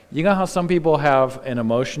You know how some people have an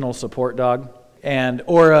emotional support dog?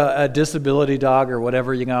 Or a disability dog or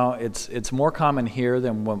whatever, it's more common here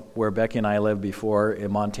than where Becky and I lived before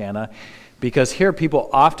in Montana, because here people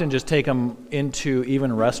often just take them into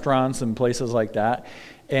even restaurants and places like that,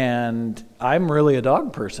 and I'm really a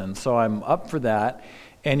dog person, so I'm up for that,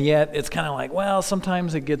 and yet it's kind of like, well,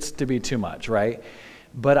 sometimes it gets to be too much, right?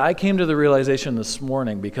 But I came to the realization this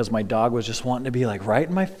morning, because my dog was just wanting to be like right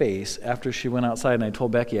in my face after she went outside, and I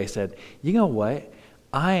told Becky, I said, you know what?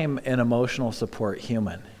 I'm an emotional support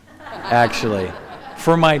human, actually,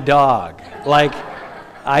 for my dog. Like,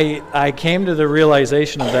 I came to the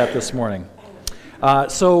realization of that this morning.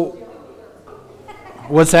 So,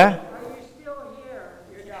 what's that? Are you still here?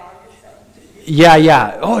 Your dog is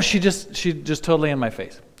Yeah. Oh, she just totally in my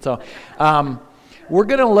face. So, we're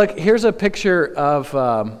going to look, here's a picture of,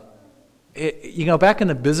 back in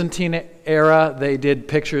the Byzantine era, they did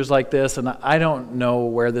pictures like this, and I don't know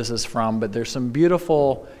where this is from, but there's some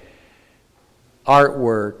beautiful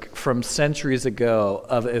artwork from centuries ago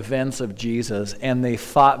of events of Jesus, and they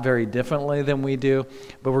thought very differently than we do.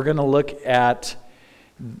 But we're going to look at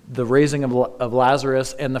the raising of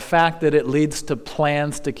Lazarus and the fact that it leads to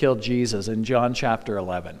plans to kill Jesus in John chapter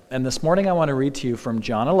 11. And this morning I want to read to you from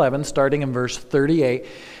John 11, starting in verse 38.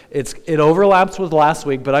 It overlaps with last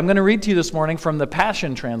week, but I'm going to read to you this morning from the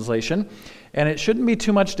Passion Translation, and it shouldn't be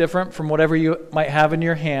too much different from whatever you might have in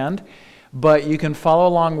your hand, but you can follow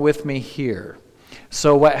along with me here.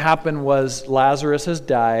 So what happened was Lazarus has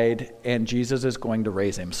died, and Jesus is going to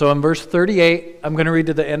raise him. So in verse 38, I'm going to read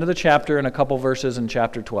to the end of the chapter and a couple verses in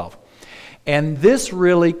chapter 12. And this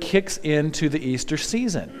really kicks into the Easter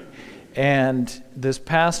season. And this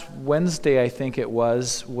past Wednesday, I think it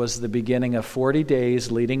was the beginning of 40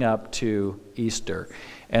 days leading up to Easter.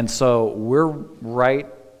 And so we're right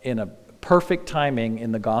in a perfect timing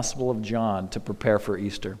in the Gospel of John to prepare for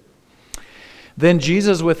Easter. Then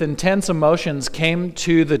Jesus, with intense emotions, came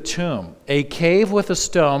to the tomb, a cave with a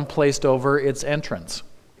stone placed over its entrance.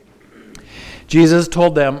 Jesus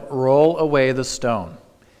told them, "Roll away the stone."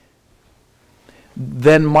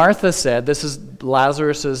 Then Martha said, this is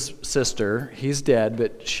Lazarus' sister. He's dead,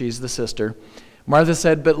 but she's the sister. Martha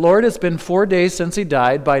said, "But Lord, it's been 4 days since he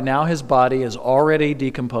died. By now his body is already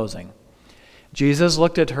decomposing." Jesus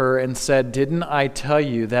looked at her and said, "Didn't I tell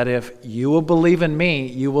you that if you will believe in me,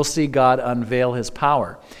 you will see God unveil his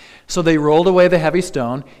power?" So they rolled away the heavy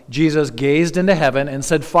stone. Jesus gazed into heaven and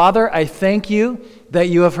said, "Father, I thank you that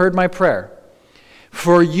you have heard my prayer.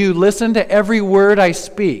 For you listen to every word I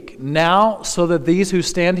speak. Now, so that these who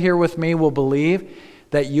stand here with me will believe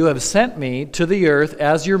that you have sent me to the earth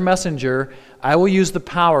as your messenger, I will use the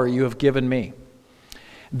power you have given me."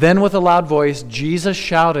 Then with a loud voice, Jesus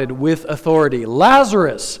shouted with authority,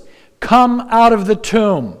 "Lazarus, come out of the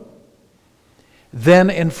tomb." Then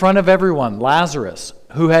in front of everyone, Lazarus,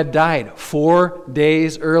 who had died 4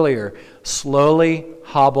 days earlier, slowly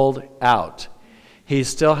hobbled out. He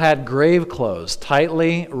still had grave clothes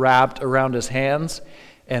tightly wrapped around his hands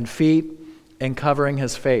and feet and covering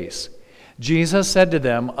his face. Jesus said to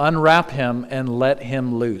them, "Unwrap him and let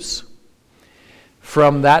him loose."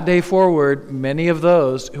 From that day forward, many of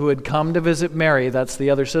those who had come to visit Mary, that's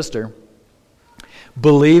the other sister,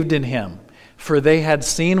 believed in him, for they had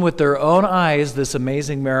seen with their own eyes this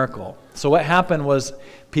amazing miracle. So what happened was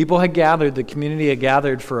people had gathered, the community had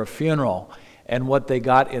gathered for a funeral, and what they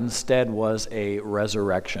got instead was a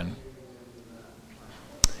resurrection.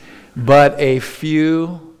 But a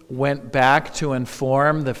few went back to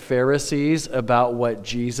inform the Pharisees about what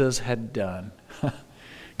Jesus had done. Can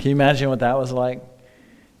you imagine what that was like?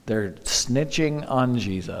 They're snitching on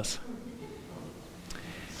Jesus.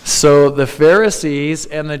 So the Pharisees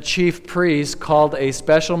and the chief priests called a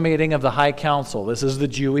special meeting of the high council. This is the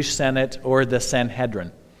Jewish Senate or the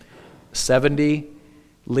Sanhedrin. 70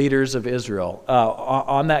 leaders of Israel.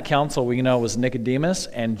 On that council, we know, was Nicodemus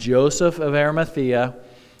and Joseph of Arimathea,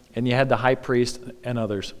 and you had the high priest and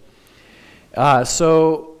others.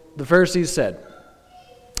 So the Pharisees said,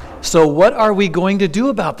 "So what are we going to do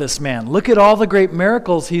about this man? Look at all the great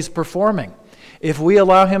miracles he's performing. If we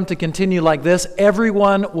allow him to continue like this,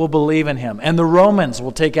 everyone will believe in him, and the Romans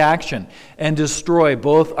will take action and destroy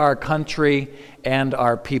both our country and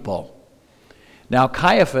our people." Now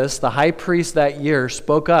Caiaphas, the high priest that year,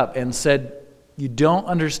 spoke up and said, "You don't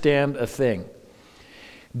understand a thing.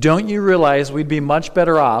 Don't you realize we'd be much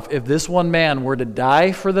better off if this one man were to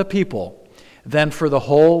die for the people than for the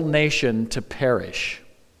whole nation to perish?"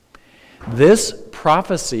 This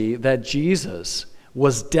prophecy that Jesus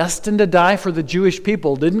was destined to die for the Jewish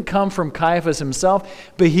people didn't come from Caiaphas himself,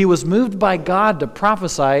 but he was moved by God to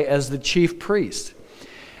prophesy as the chief priest.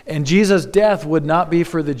 And Jesus' death would not be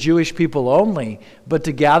for the Jewish people only, but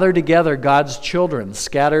to gather together God's children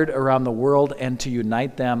scattered around the world and to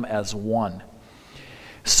unite them as one.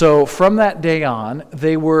 So from that day on,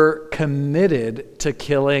 they were committed to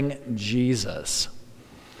killing Jesus.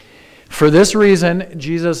 For this reason,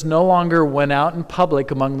 Jesus no longer went out in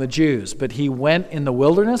public among the Jews, but he went in the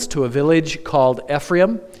wilderness to a village called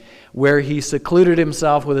Ephraim, where he secluded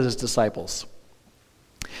himself with his disciples.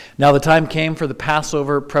 Now the time came for the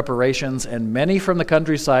Passover preparations, and many from the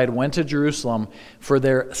countryside went to Jerusalem for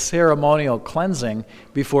their ceremonial cleansing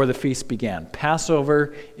before the feast began.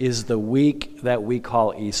 Passover is the week that we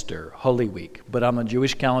call Easter, Holy Week. But on the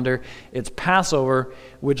Jewish calendar, it's Passover,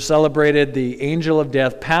 which celebrated the angel of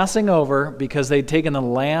death passing over because they'd taken the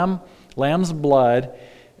lamb's blood.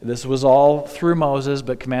 This was all through Moses,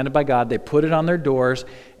 but commanded by God. They put it on their doors,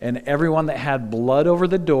 and everyone that had blood over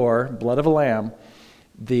the door, blood of a lamb,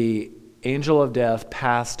 the angel of death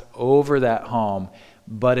passed over that home.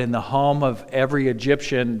 But in the home of every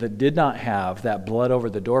Egyptian that did not have that blood over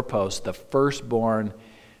the doorpost, the firstborn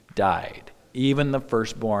died, even the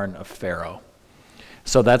firstborn of Pharaoh.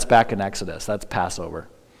 So that's back in Exodus. That's Passover.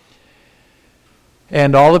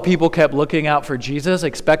 And all the people kept looking out for Jesus,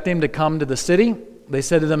 expecting him to come to the city. They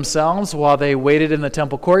said to themselves while they waited in the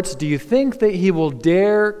temple courts, "Do you think that he will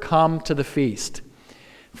dare come to the feast?"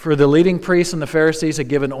 For the leading priests and the Pharisees had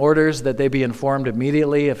given orders that they be informed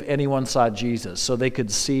immediately if anyone saw Jesus, so they could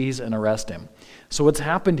seize and arrest him. So what's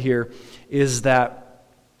happened here is that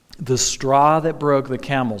the straw that broke the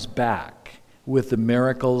camel's back with the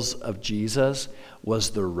miracles of Jesus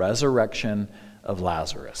was the resurrection of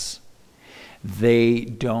Lazarus. They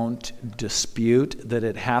don't dispute that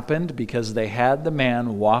it happened because they had the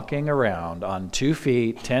man walking around on 2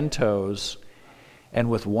 feet, 10 toes, and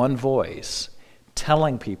with one voice,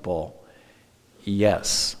 telling people,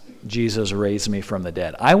 yes, Jesus raised me from the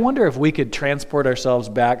dead. I wonder if we could transport ourselves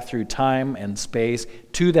back through time and space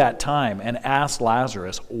to that time and ask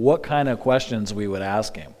Lazarus what kind of questions we would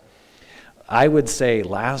ask him. I would say,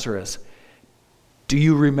 Lazarus, do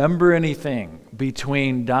you remember anything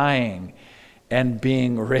between dying and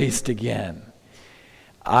being raised again?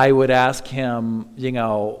 I would ask him,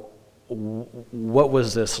 what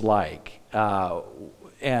was this like?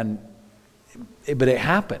 But it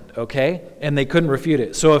happened, okay? And they couldn't refute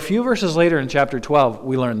it. So a few verses later in chapter 12,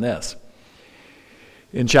 we learn this.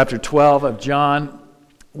 In chapter 12 of John,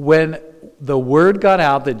 when the word got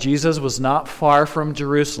out that Jesus was not far from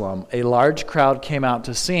Jerusalem, a large crowd came out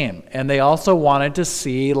to see him. And they also wanted to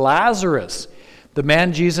see Lazarus, the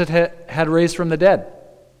man Jesus had raised from the dead.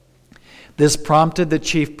 This prompted the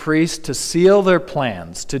chief priests to seal their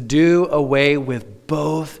plans to do away with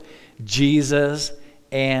both Jesus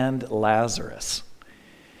and Lazarus.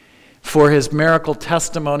 For his miracle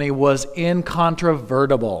testimony was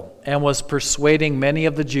incontrovertible and was persuading many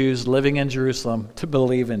of the Jews living in Jerusalem to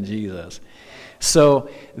believe in Jesus. So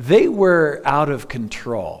they were out of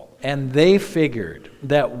control, and they figured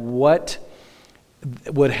that what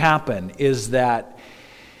would happen is that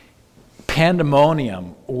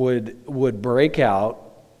pandemonium would break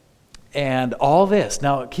out, and all this,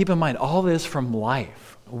 now keep in mind, all this from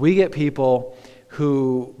life. We get people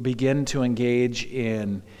who begin to engage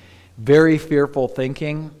in very fearful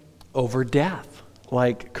thinking over death,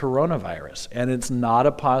 like coronavirus. And it's not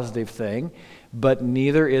a positive thing, but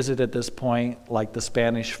neither is it at this point like the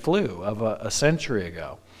Spanish flu of a century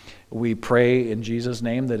ago. We pray in Jesus'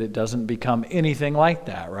 name that it doesn't become anything like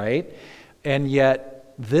that, right? And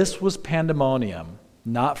yet, this was pandemonium,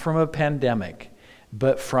 not from a pandemic,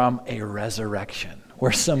 but from a resurrection,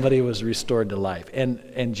 where somebody was restored to life.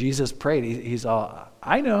 And Jesus prayed. He's all,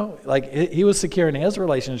 I know, like he was secure in his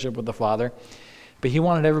relationship with the Father, but he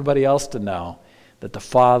wanted everybody else to know that the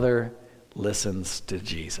Father listens to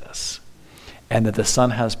Jesus and that the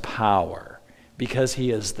Son has power because he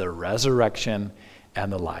is the resurrection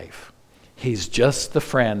and the life. He's just the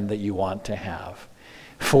friend that you want to have.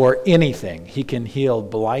 For anything, he can heal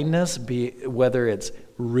blindness, whether it's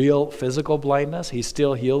real physical blindness. He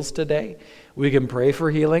still heals today. We can pray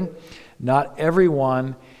for healing. Not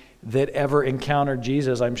everyone that ever encountered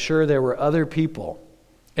Jesus, I'm sure there were other people.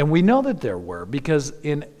 And we know that there were, because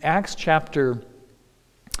in Acts chapter,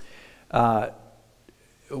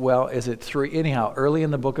 is it 3? Anyhow, early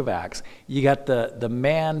in the book of Acts, you got the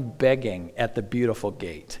man begging at the beautiful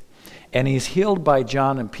gate. And he's healed by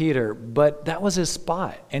John and Peter, but that was his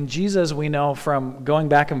spot. And Jesus, we know from going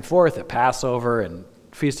back and forth at Passover and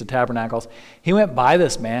Feast of Tabernacles, he went by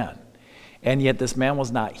this man. And yet this man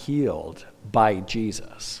was not healed by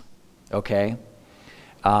Jesus, okay?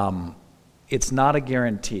 It's not a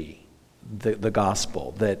guarantee, the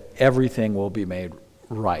gospel, that everything will be made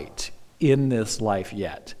right in this life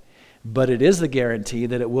yet. But it is the guarantee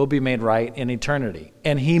that it will be made right in eternity.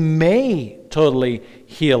 And he may totally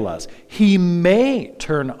heal us. He may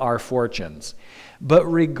turn our fortunes. But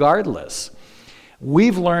regardless,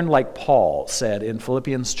 we've learned, like Paul said in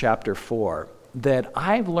Philippians chapter 4, that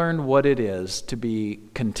I've learned what it is to be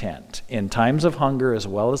content in times of hunger as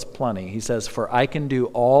well as plenty. He says, for I can do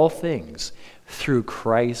all things through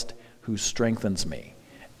Christ who strengthens me.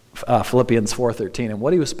 Philippians 4:13. And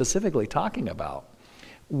what he was specifically talking about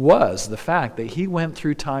was the fact that he went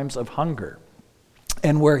through times of hunger,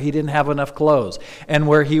 and where he didn't have enough clothes, and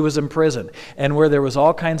where he was in prison, and where there was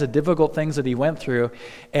all kinds of difficult things that he went through,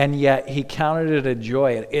 and yet he counted it a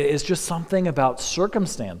joy. It is just something about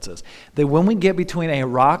circumstances that when we get between a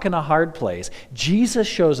rock and a hard place, Jesus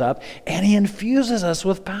shows up and he infuses us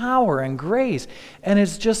with power and grace. And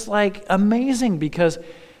it's just like amazing because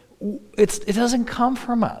it doesn't come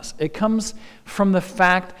from us. It comes from the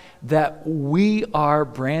fact that we are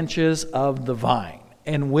branches of the vine.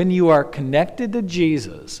 And when you are connected to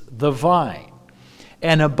Jesus, the vine,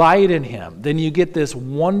 and abide in him, then you get this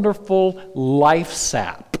wonderful life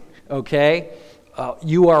sap, okay?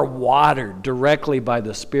 You are watered directly by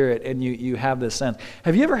the Spirit, and you have this sense.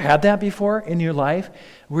 Have you ever had that before in your life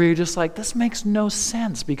where you're just like, this makes no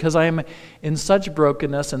sense because I am in such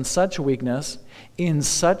brokenness and such weakness, in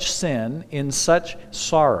such sin, in such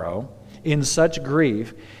sorrow, in such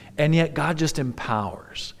grief, and yet God just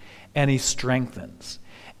empowers. And he strengthens,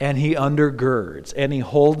 and he undergirds, and he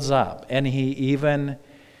holds up, and he even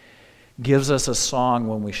gives us a song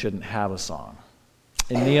when we shouldn't have a song.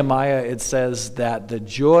 In Nehemiah, it says that the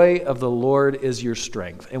joy of the Lord is your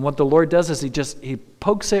strength. And what the Lord does is he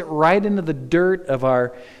pokes it right into the dirt of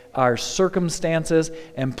our circumstances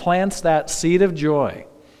and plants that seed of joy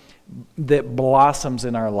that blossoms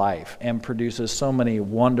in our life and produces so many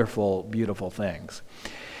wonderful, beautiful things.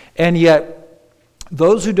 And yet,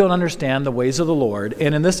 those who don't understand the ways of the Lord,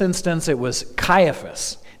 and in this instance it was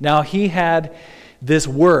Caiaphas. Now he had this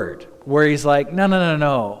word where he's like,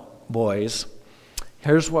 no, boys.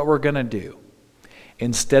 Here's what we're going to do.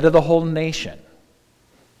 Instead of the whole nation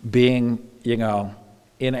being,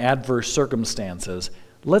 in adverse circumstances,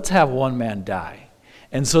 let's have one man die.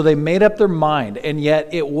 And so they made up their mind, and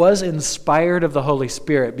yet it was inspired of the Holy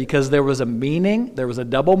Spirit because there was a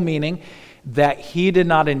double meaning that he did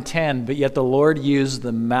not intend, but yet the Lord used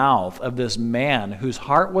the mouth of this man whose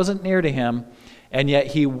heart wasn't near to him, and yet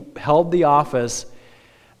he held the office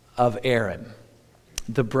of Aaron,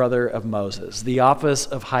 the brother of Moses, the office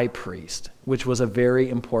of high priest, which was a very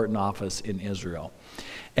important office in Israel.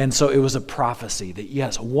 And so it was a prophecy that,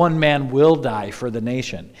 yes, one man will die for the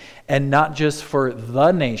nation, and not just for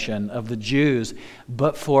the nation of the Jews,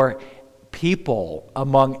 but for people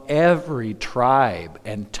among every tribe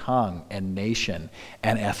and tongue and nation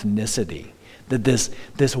and ethnicity. That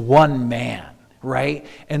this one man, right?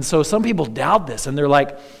 And so some people doubt this, and they're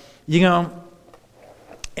like,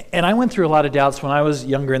 and I went through a lot of doubts when I was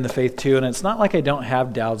younger in the faith too, and it's not like I don't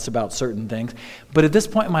have doubts about certain things, but at this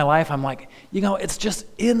point in my life, I'm like, it's just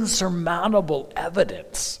insurmountable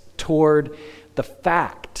evidence toward the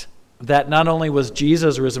fact that not only was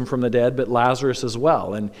Jesus risen from the dead, but Lazarus as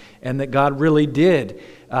well, and that God really did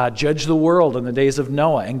judge the world in the days of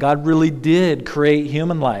Noah, and God really did create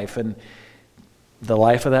human life, and the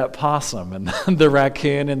life of that possum, and the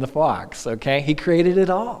raccoon, and the fox, okay? He created it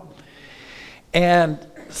all. And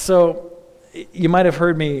so, you might have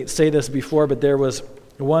heard me say this before, but there was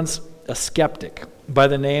once a skeptic by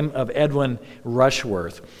the name of Edwin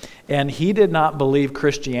Rushworth, and he did not believe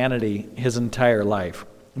Christianity his entire life.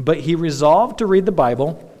 But he resolved to read the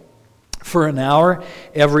Bible for an hour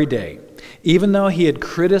every day, even though he had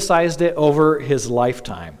criticized it over his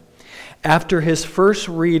lifetime. After his first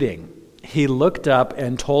reading, he looked up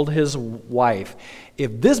and told his wife,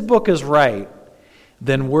 if this book is right,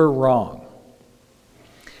 then we're wrong.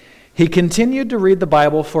 He continued to read the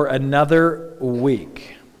Bible for another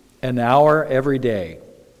week, an hour every day.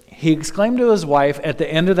 He exclaimed to his wife at the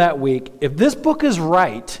end of that week, if this book is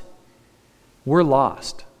right, we're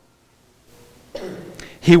lost.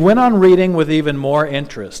 He went on reading with even more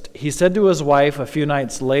interest. He said to his wife a few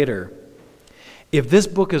nights later, if this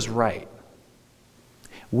book is right,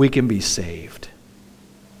 we can be saved.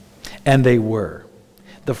 And they were.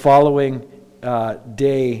 The following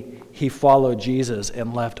day, he followed Jesus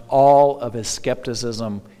and left all of his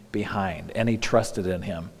skepticism behind, and he trusted in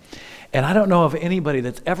him. And I don't know of anybody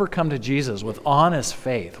that's ever come to Jesus with honest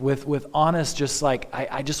faith, with honest, just like,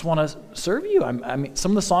 I just want to serve you. I mean,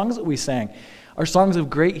 some of the songs that we sang are songs of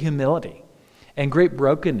great humility and great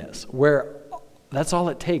brokenness, where that's all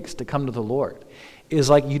it takes to come to the Lord, is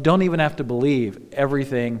like you don't even have to believe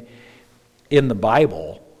everything in the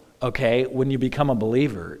Bible, okay, when you become a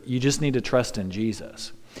believer. You just need to trust in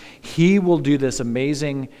Jesus. He will do this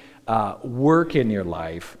amazing work in your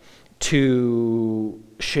life to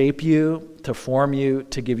shape you, to form you,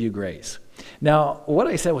 to give you grace. Now, what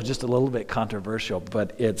I said was just a little bit controversial,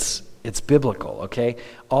 but it's biblical, okay?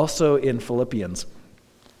 Also in Philippians,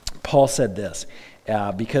 Paul said this,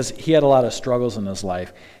 because he had a lot of struggles in his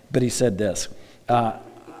life, but he said this,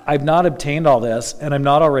 I've not obtained all this, and I'm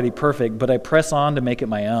not already perfect, but I press on to make it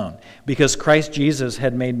my own, because Christ Jesus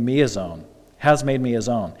has made me his own.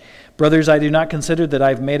 Brothers, I do not consider that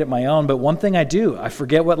I've made it my own, but one thing I do, I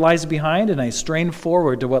forget what lies behind, and I strain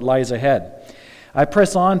forward to what lies ahead. I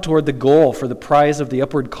press on toward the goal for the prize of the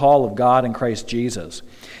upward call of God in Christ Jesus.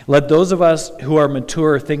 Let those of us who are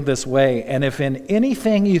mature think this way, and if in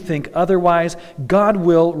anything you think otherwise, God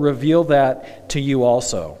will reveal that to you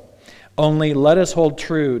also. Only let us hold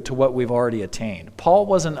true to what we've already attained. Paul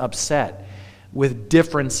wasn't upset with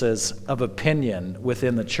differences of opinion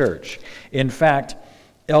within the church. In fact,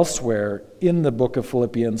 elsewhere in the book of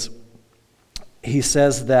Philippians, he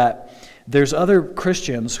says that there's other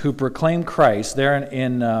Christians who proclaim Christ. They're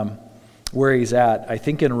in where he's at, I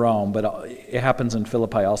think in Rome, but it happens in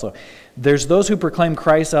Philippi also. There's those who proclaim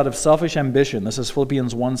Christ out of selfish ambition. This is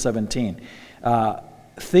Philippians 1:17.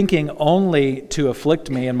 Thinking only to afflict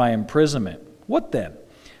me in my imprisonment. What then?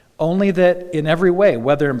 Only that in every way,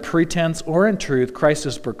 whether in pretense or in truth, Christ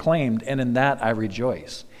is proclaimed, and in that I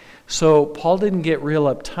rejoice. So Paul didn't get real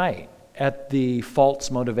uptight at the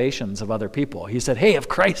false motivations of other people. He said, hey, if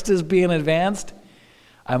Christ is being advanced,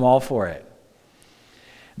 I'm all for it.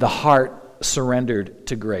 The heart surrendered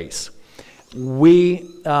to grace.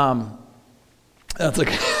 That's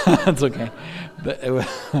okay. That's okay. But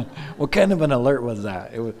what kind of an alert was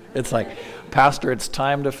that? It's like, Pastor, it's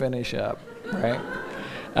time to finish up, right?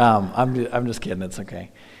 I'm just kidding. It's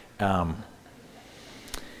okay.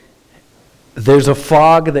 There's a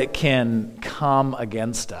fog that can come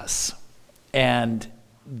against us. And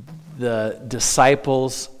the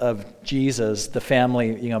disciples of Jesus, the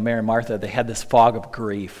family, Mary and Martha, they had this fog of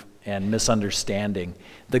grief and misunderstanding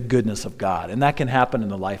the goodness of God. And that can happen in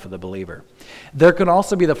the life of the believer. There can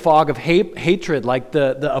also be the fog of hatred like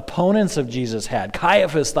the opponents of Jesus had.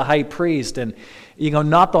 Caiaphas, the high priest, and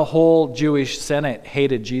not the whole Jewish Senate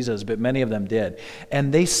hated Jesus, but many of them did.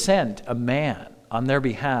 And they sent a man on their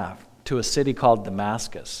behalf to a city called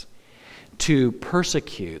Damascus to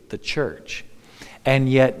persecute the church. And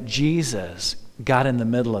yet Jesus got in the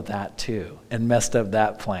middle of that too and messed up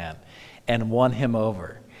that plan and won him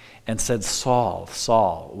over and said, Saul,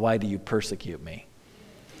 Saul, why do you persecute me?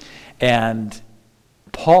 And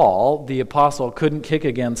Paul, the apostle, couldn't kick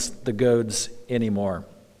against the goads anymore.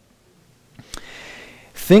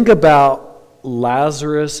 Think about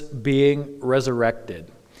Lazarus being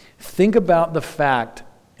resurrected. Think about the fact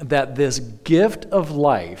that this gift of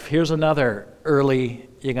life, here's another early,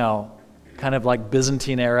 kind of like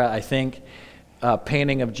Byzantine era, I think,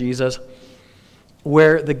 painting of Jesus,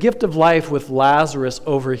 where the gift of life with Lazarus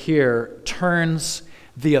over here turns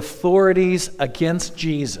the authorities against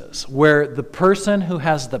Jesus, where the person who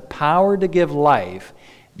has the power to give life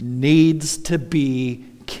needs to be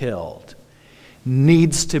killed,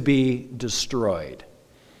 needs to be destroyed.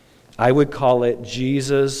 I would call it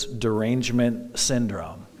Jesus' derangement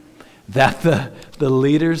syndrome that the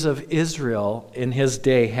leaders of Israel in his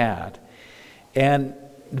day had. And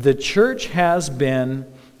the church has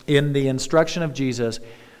been, in the instruction of Jesus,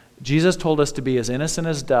 Jesus told us to be as innocent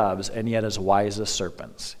as doves and yet as wise as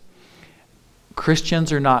serpents.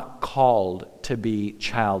 Christians are not called to be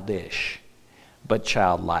childish, but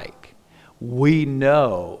childlike. We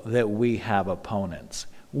know that we have opponents.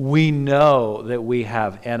 We know that we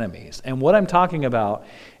have enemies. And what I'm talking about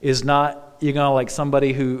is not, like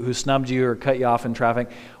somebody who snubbed you or cut you off in traffic.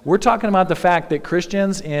 We're talking about the fact that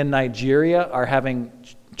Christians in Nigeria are having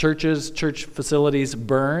church facilities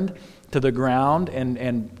burned to the ground,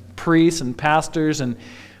 and priests and pastors and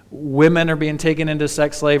women are being taken into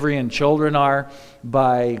sex slavery, and children are,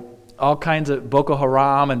 by all kinds of Boko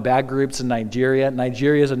Haram and bad groups in Nigeria.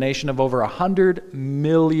 Nigeria is a nation of over 100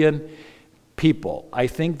 million people. I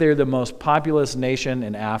think they're the most populous nation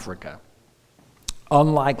in Africa.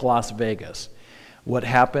 Unlike Las Vegas, what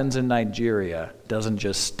happens in Nigeria doesn't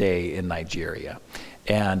just stay in Nigeria.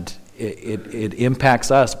 And it impacts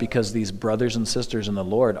us because these brothers and sisters in the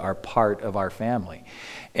Lord are part of our family.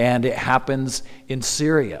 And it happens in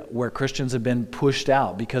Syria, where Christians have been pushed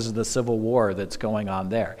out because of the civil war that's going on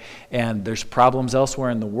there. And there's problems elsewhere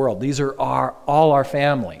in the world. These are all our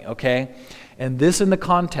family, okay? And this in the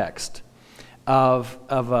context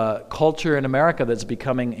of a culture in America that's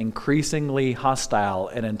becoming increasingly hostile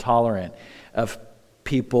and intolerant of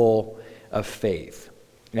people of faith.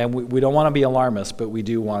 And we don't want to be alarmists, but we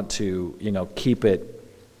do want to, keep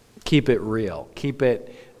it real.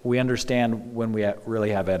 We understand when we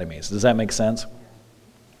really have enemies. Does that make sense?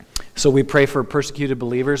 So we pray for persecuted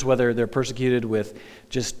believers, whether they're persecuted with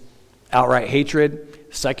just outright hatred,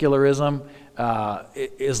 secularism,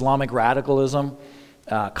 Islamic radicalism,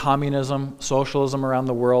 communism, socialism around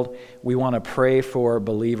the world. We want to pray for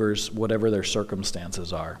believers, whatever their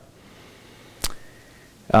circumstances are.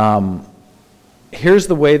 Here's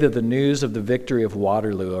the way that the news of the victory of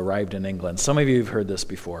Waterloo arrived in England. Some of you have heard this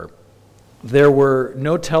before. There were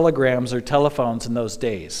no telegrams or telephones in those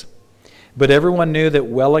days, but everyone knew that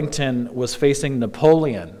Wellington was facing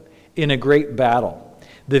Napoleon in a great battle.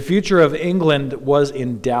 The future of England was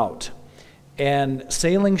in doubt, and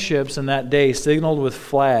sailing ships in that day signaled with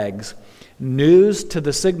flags news to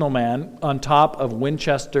the signalman on top of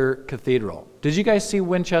Winchester Cathedral. Did you guys see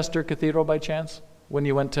Winchester Cathedral by chance when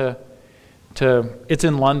you went to it's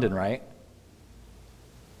in London, right?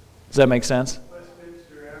 Does that make sense?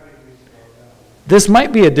 This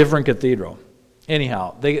might be a different cathedral.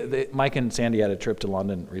 Anyhow, Mike and Sandy had a trip to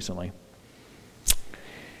London recently.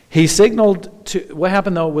 He signaled to, what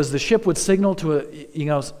happened though was the ship would signal to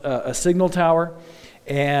a signal tower,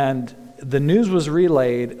 and the news was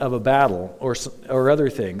relayed of a battle or other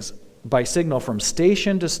things by signal from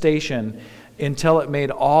station to station until it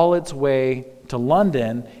made all its way to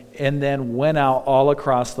London and then went out all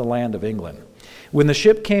across the land of England. When the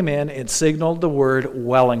ship came in, it signaled the word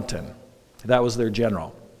Wellington. That was their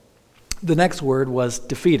general. The next word was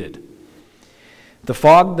defeated. The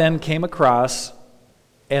fog then came across,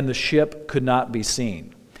 and the ship could not be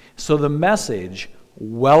seen. So the message,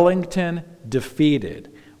 Wellington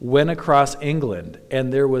defeated, went across England,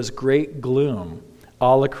 and there was great gloom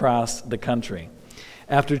all across the country.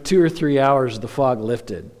 After 2 or 3 hours, the fog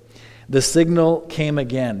lifted. The signal came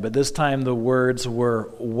again, but this time the words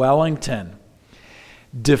were Wellington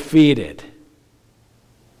defeated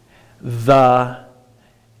the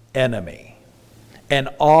enemy. And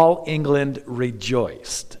all England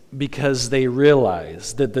rejoiced because they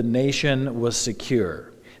realized that the nation was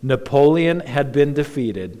secure. Napoleon had been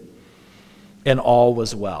defeated and all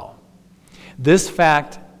was well. This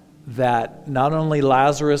fact that not only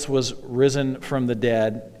Lazarus was risen from the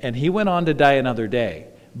dead and he went on to die another day,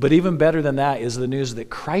 but even better than that is the news that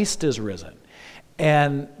Christ is risen.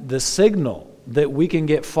 And the signal that we can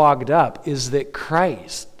get fogged up is that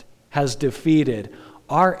Christ has defeated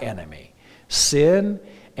our enemy, sin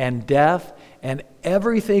and death and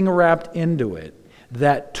everything wrapped into it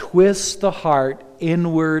that twists the heart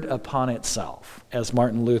inward upon itself, as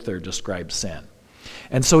Martin Luther described sin.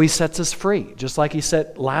 And so he sets us free, just like he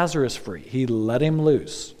set Lazarus free. He let him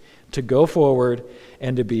loose to go forward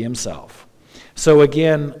and to be himself. So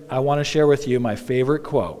again, I want to share with you my favorite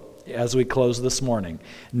quote as we close this morning.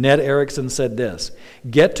 Ned Erickson said this: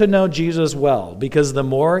 "Get to know Jesus well, because the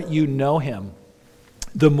more you know him,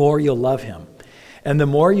 the more you'll love him. And the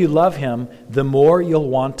more you love him, the more you'll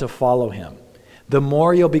want to follow him. The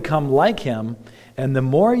more you'll become like him, and the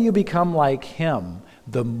more you become like him,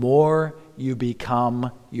 the more you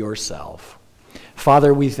become yourself."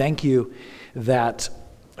 Father, we thank you that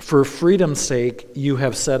for freedom's sake, you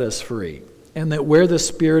have set us free. And that where the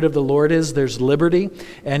Spirit of the Lord is, there's liberty.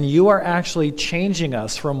 And you are actually changing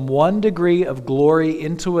us from one degree of glory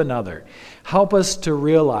into another. Help us to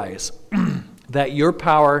realize that your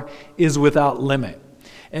power is without limit.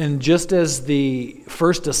 And just as the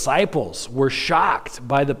first disciples were shocked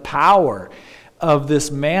by the power of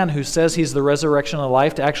this man who says he's the resurrection of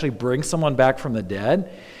life to actually bring someone back from the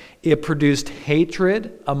dead, it produced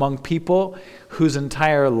hatred among people whose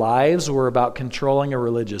entire lives were about controlling a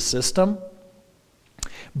religious system.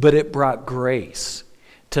 But it brought grace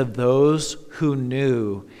to those who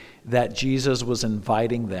knew that Jesus was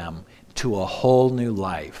inviting them to a whole new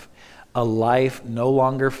life, a life no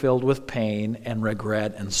longer filled with pain and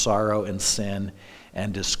regret and sorrow and sin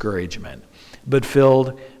and discouragement, but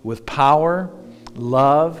filled with power,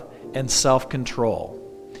 love, and self-control.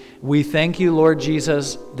 We thank you, Lord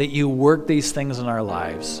Jesus, that you work these things in our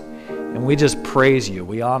lives, and we just praise you,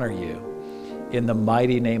 we honor you, in the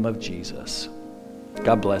mighty name of Jesus.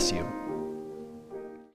 God bless you.